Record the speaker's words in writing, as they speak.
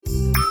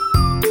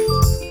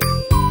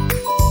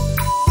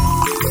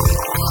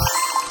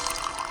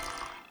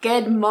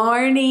Good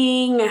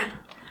morning.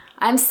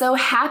 I'm so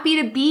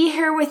happy to be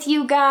here with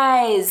you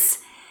guys.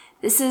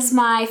 This is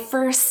my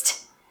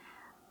first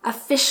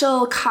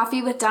official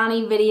Coffee with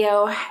Donnie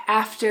video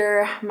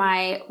after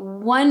my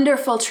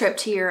wonderful trip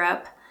to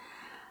Europe.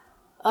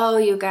 Oh,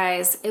 you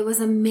guys, it was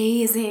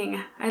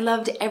amazing. I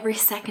loved every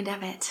second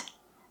of it.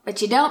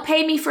 But you don't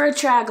pay me for a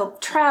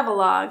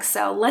travelogue,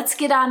 so let's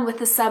get on with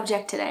the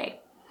subject today.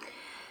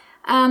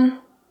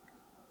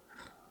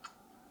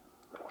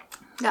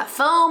 Got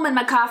foam in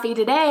my coffee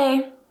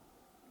today.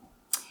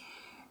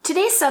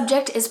 Today's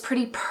subject is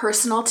pretty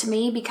personal to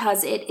me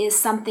because it is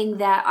something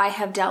that I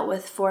have dealt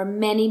with for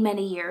many,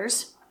 many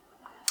years.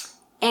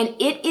 And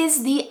it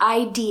is the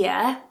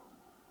idea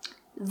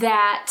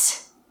that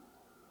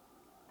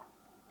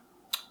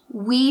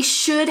we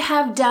should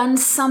have done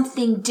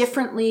something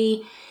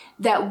differently,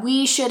 that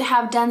we should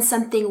have done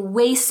something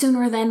way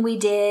sooner than we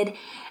did,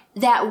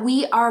 that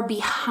we are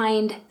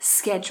behind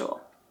schedule.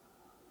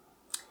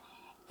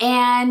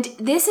 And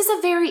this is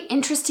a very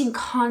interesting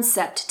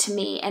concept to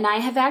me, and I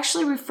have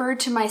actually referred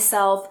to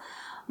myself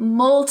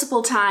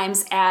multiple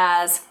times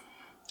as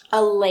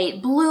a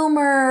late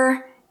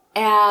bloomer,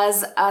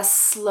 as a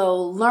slow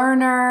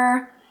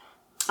learner,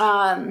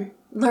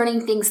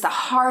 learning things the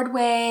hard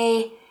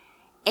way.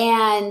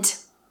 And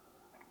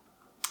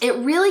it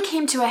really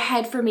came to a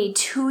head for me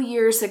 2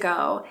 years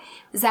ago.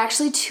 It was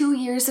actually 2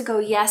 years ago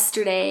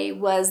yesterday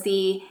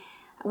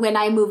when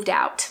I moved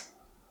out.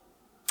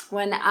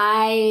 When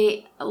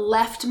I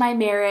left my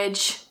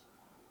marriage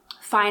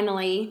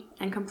finally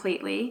and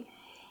completely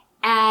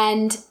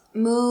and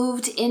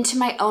moved into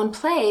my own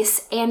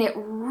place, and it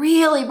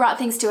really brought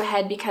things to a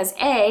head because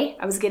I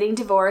was getting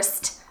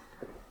divorced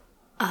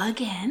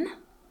again.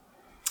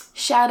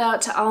 Shout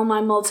out to all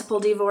my multiple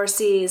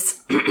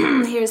divorcees.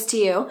 Here's to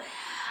you.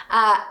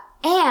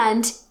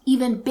 And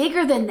even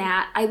bigger than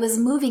that, I was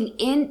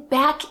moving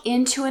back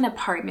into an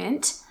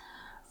apartment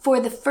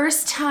for the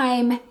first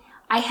time.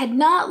 I had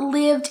not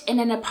lived in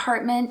an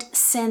apartment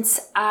since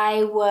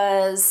I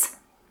was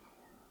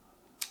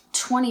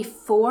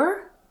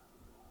 24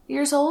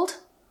 years old,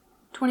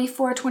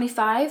 24,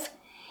 25.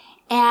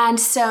 And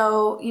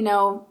so,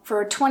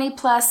 for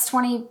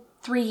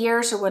 23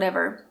 years or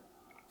whatever,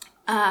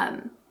 I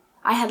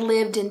had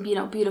lived in,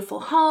 beautiful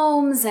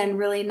homes and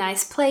really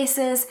nice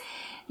places.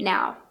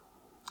 Now,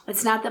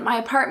 it's not that my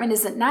apartment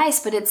isn't nice,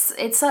 but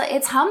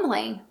it's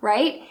humbling,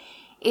 right?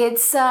 It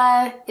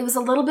was a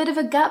little bit of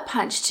a gut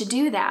punch to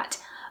do that,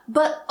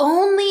 but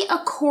only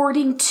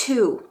according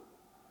to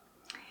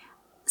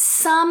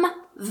some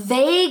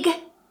vague,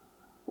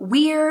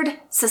 weird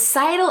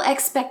societal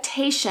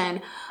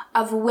expectation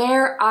of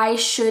where I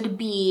should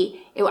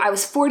be. I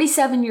was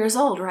 47 years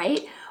old,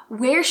 right?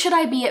 Where should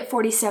I be at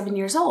 47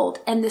 years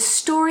old? And the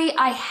story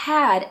I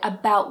had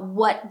about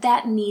what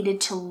that needed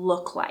to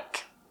look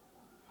like.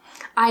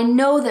 I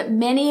know that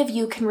many of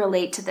you can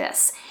relate to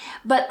this,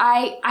 but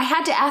I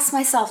had to ask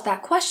myself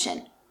that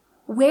question.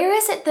 Where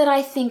is it that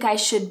I think I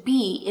should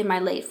be in my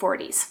late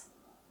 40s?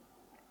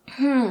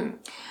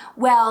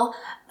 Well,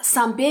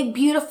 some big,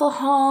 beautiful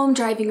home,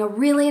 driving a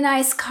really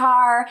nice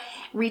car,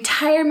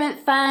 retirement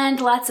fund,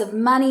 lots of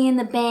money in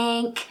the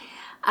bank,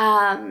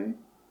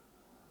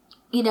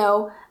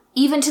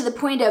 even to the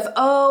point of,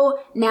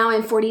 now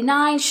I'm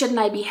 49, shouldn't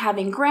I be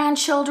having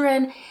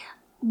grandchildren?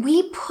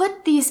 We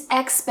put these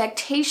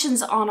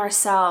expectations on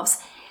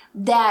ourselves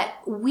that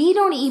we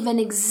don't even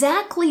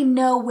exactly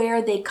know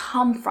where they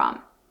come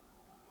from.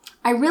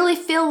 I really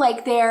feel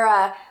like they're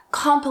a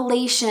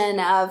compilation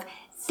of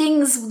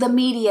things the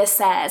media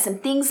says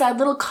and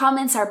little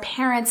comments our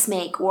parents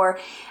make or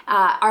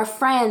our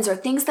friends or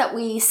things that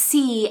we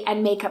see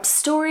and make up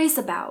stories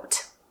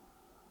about.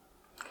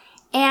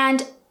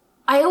 And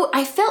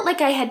I felt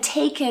like I had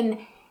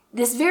taken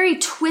this very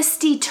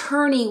twisty,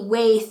 turny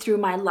way through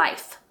my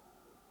life.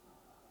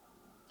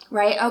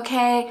 Right?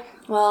 Okay.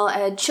 Well, I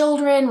had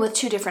children with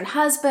 2 different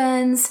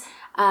husbands.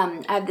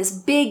 I have this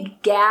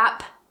big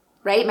gap,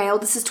 right? My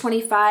oldest is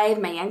 25.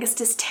 My youngest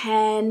is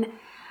 10.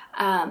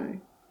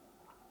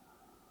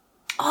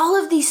 All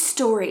of these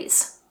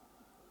stories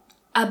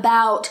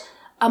about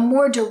a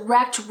more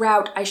direct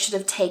route I should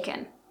have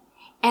taken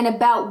and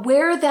about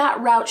where that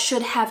route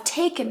should have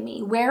taken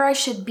me, where I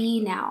should be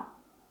now.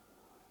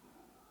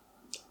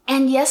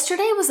 And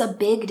yesterday was a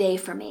big day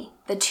for me.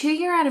 The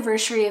 2-year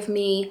anniversary of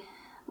me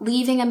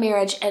leaving a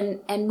marriage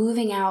and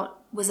moving out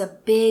was a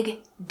big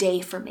day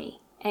for me.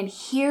 And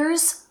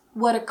here's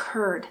what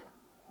occurred.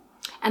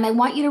 And I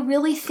want you to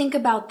really think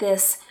about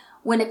this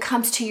when it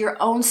comes to your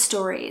own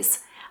stories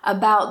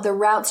about the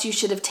routes you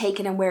should have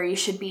taken and where you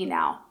should be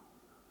now.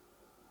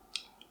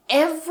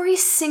 Every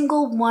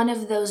single one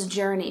of those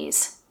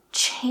journeys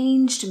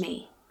changed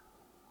me,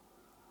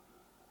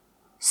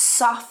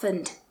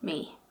 softened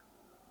me,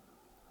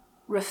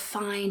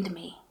 refined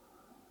me.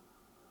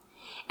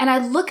 And I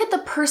look at the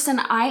person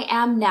I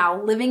am now,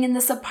 living in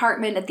this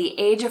apartment at the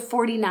age of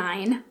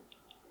 49,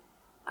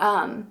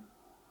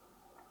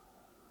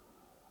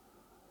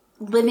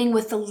 living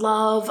with the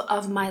love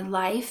of my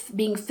life,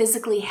 being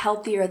physically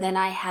healthier than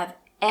I have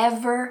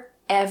ever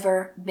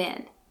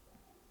been.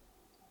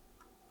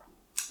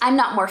 I'm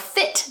not more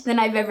fit than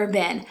I've ever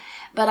been,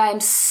 but I'm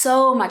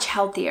so much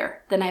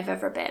healthier than I've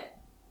ever been.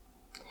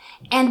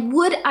 And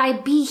would I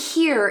be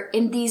here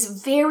in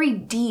these very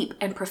deep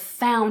and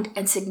profound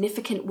and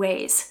significant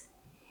ways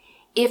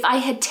if I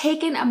had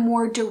taken a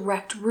more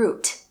direct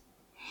route?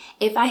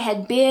 If I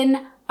had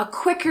been a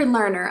quicker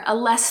learner, a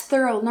less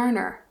thorough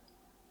learner,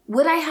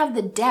 would I have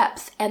the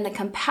depth and the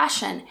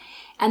compassion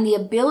and the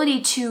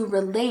ability to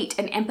relate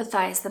and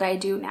empathize that I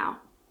do now?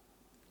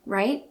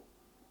 Right?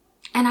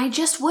 And I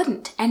just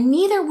wouldn't, and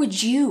neither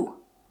would you.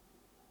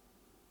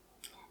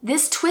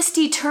 This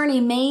twisty,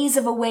 turny maze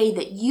of a way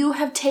that you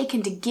have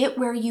taken to get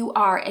where you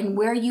are and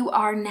where you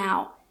are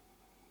now.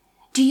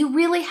 Do you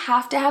really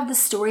have to have the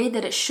story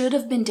that it should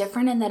have been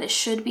different and that it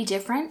should be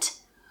different?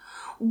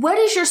 What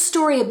is your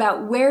story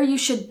about where you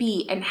should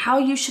be and how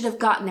you should have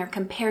gotten there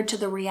compared to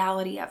the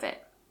reality of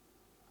it?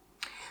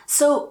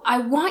 So I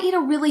want you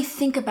to really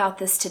think about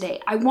this today.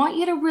 I want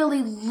you to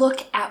really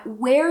look at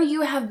where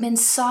you have been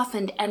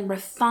softened and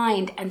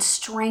refined and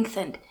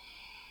strengthened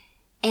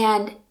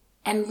and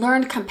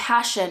learned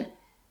compassion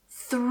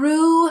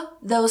through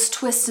those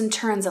twists and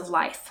turns of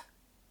life,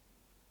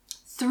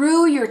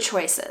 through your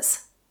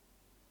choices.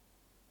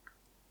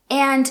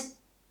 And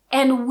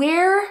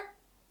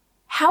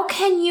how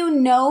can you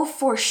know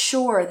for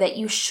sure that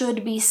you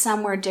should be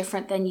somewhere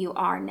different than you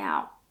are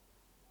now?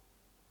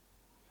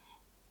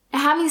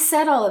 Having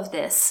said all of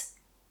this,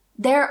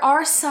 there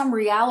are some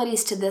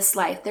realities to this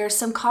life. There's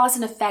some cause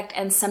and effect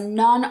and some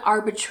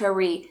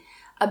non-arbitrary,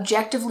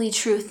 objectively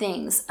true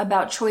things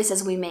about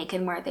choices we make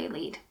and where they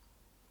lead.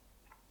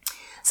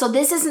 So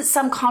this isn't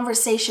some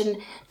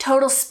conversation,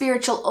 total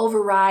spiritual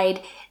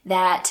override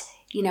that,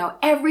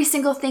 every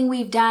single thing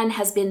we've done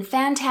has been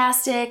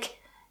fantastic.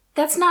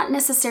 That's not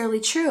necessarily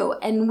true.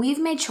 And we've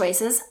made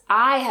choices.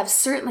 I have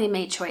certainly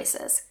made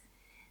choices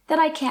that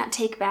I can't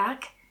take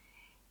back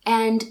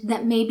and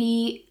that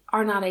maybe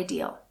are not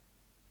ideal.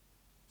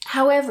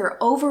 However,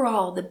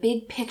 overall, the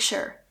big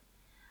picture,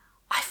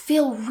 I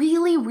feel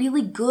really,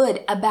 really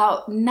good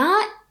about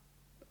not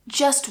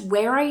just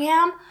where I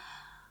am,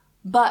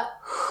 but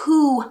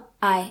who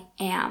I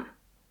am.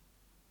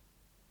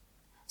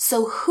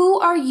 So who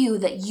are you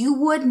that you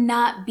would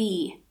not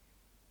be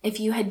if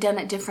you had done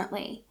it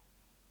differently?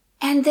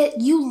 And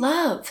that you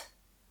love,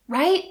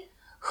 right?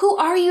 Who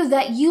are you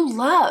that you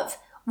love?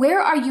 Where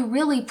are you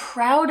really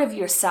proud of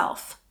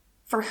yourself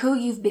for who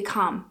you've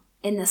become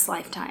in this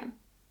lifetime?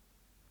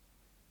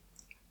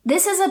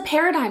 This is a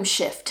paradigm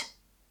shift.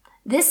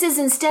 This is,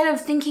 instead of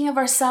thinking of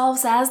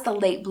ourselves as the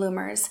late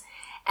bloomers,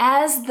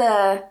 as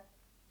the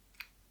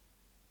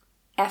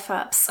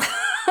F-ups.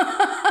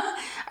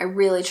 I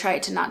really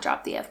tried to not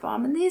drop the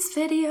F-bomb in these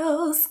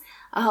videos.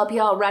 I hope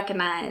you all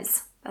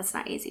recognize that's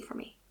not easy for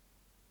me.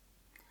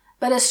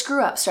 But as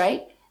screw-ups,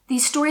 right?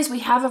 These stories we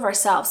have of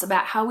ourselves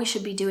about how we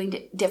should be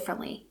doing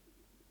differently.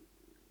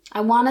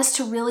 I want us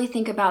to really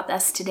think about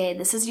this today.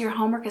 This is your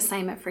homework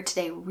assignment for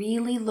today.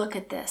 Really look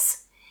at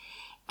this.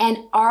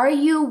 And are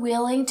you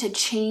willing to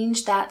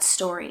change that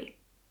story?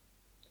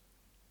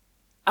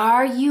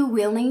 Are you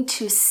willing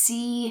to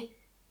see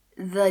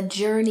the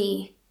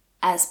journey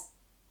as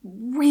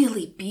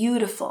really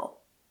beautiful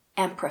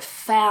and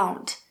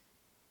profound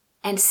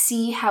and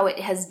see how it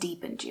has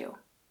deepened you?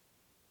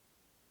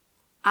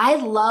 I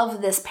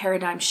love this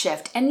paradigm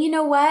shift. And you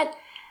know what?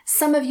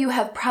 Some of you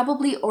have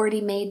probably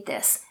already made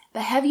this,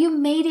 but have you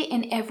made it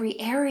in every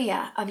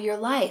area of your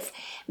life?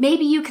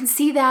 Maybe you can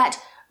see that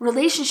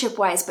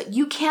relationship-wise, but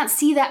you can't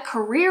see that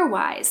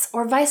career-wise,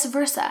 or vice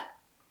versa.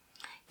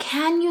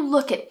 Can you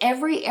look at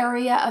every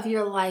area of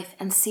your life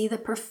and see the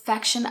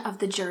perfection of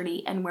the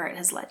journey and where it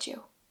has led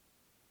you?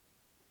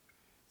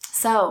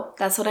 So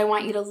that's what I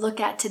want you to look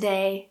at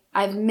today.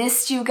 I've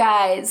missed you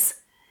guys.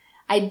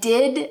 I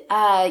did,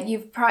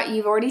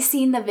 you've already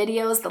seen the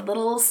videos, the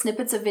little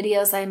snippets of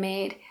videos I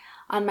made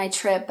on my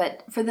trip,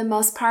 but for the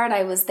most part,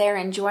 I was there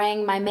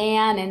enjoying my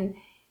man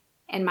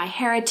and my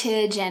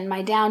heritage and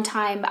my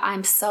downtime.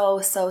 I'm so,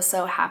 so,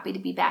 so happy to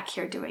be back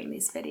here doing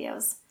these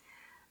videos.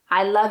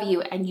 I love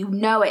you, and you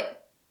know it.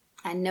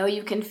 I know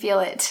you can feel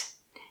it.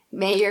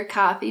 May your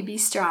coffee be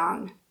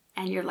strong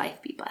and your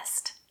life be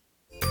blessed.